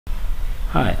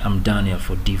Hi, I'm Daniel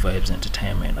for D-Vibes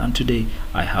Entertainment, and today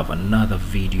I have another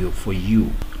video for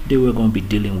you. Today we're going to be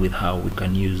dealing with how we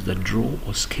can use the draw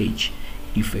or sketch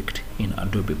effect in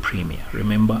Adobe Premiere.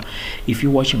 Remember, if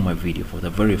you're watching my video for the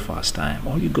very first time,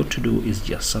 all you got to do is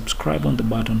just subscribe on the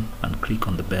button and click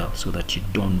on the bell so that you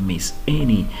don't miss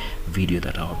any video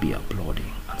that I'll be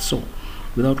uploading. And so,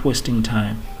 without wasting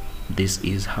time, this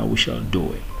is how we shall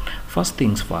do it. First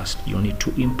things first, you'll need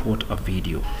to import a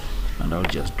video, and I'll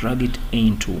just drag it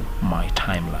into my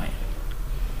timeline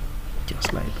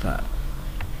just like that.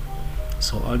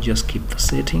 So I'll just keep the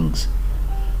settings,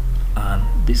 and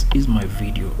this is my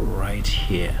video right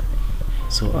here.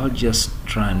 So I'll just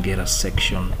try and get a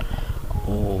section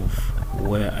of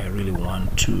where I really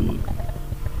want to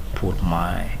put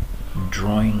my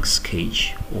drawing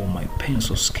sketch or my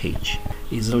pencil sketch.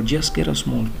 I'll just get a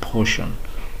small portion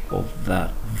of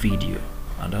that video,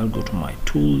 and I'll go to my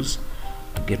tools,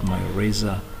 get my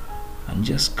eraser, and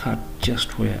just cut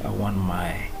just where I want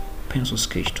my pencil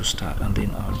sketch to start, and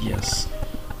then I'll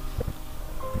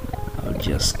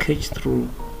just sketch through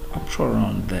up to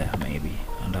around there maybe,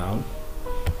 and I'll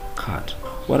cut.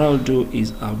 What I'll do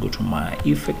is I'll go to my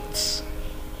effects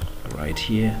right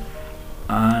here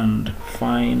and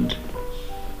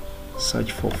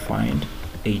search for find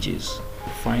edges.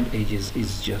 Find edges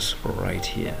is just right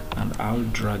here, and I'll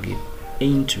drag it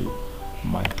into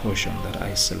my portion that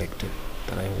I selected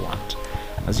that I want.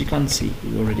 As you can see,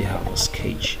 we already have a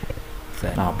sketch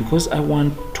there. Now, because I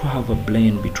want to have a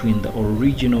blend between the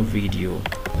original video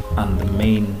and the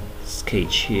main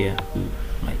sketch here,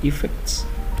 my effects,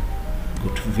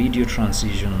 go to video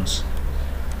transitions,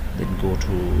 then go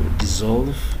to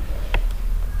dissolve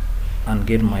and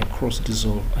get my cross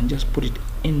dissolve and just put it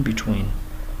in between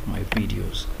my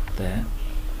videos there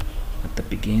at the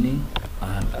beginning,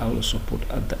 and I'll also put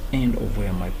at the end of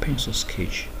where my pencil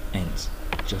sketch ends,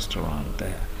 just around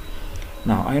there.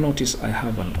 Now I notice I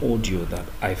have an audio that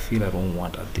I feel I don't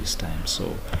want at this time,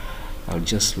 so I'll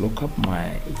just look up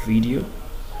my video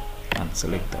and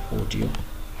select the audio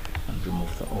and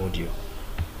remove the audio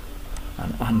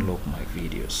and unlock my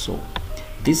video. So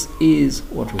this is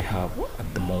what we have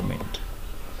at the moment.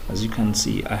 As you can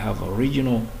see, I have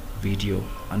original video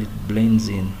and it blends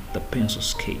in the pencil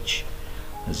sketch.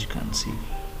 As you can see,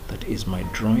 that is my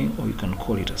drawing, or you can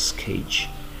call it a sketch.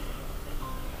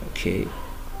 Okay,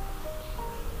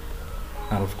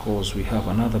 and of course we have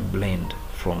another blend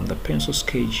from the pencil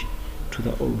sketch to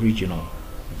the original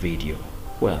video.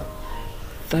 Well,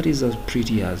 that is as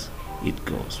pretty as it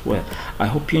goes. Well, I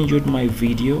hope you enjoyed my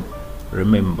video.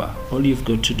 Remember, all you've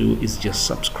got to do is just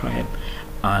subscribe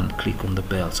and click on the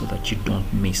bell so that you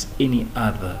don't miss any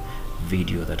other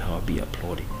video that I'll be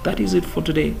uploading. That is it for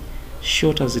today.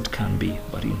 Short as it can be,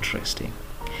 but interesting.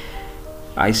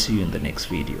 I see you in the next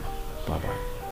video. Bye bye.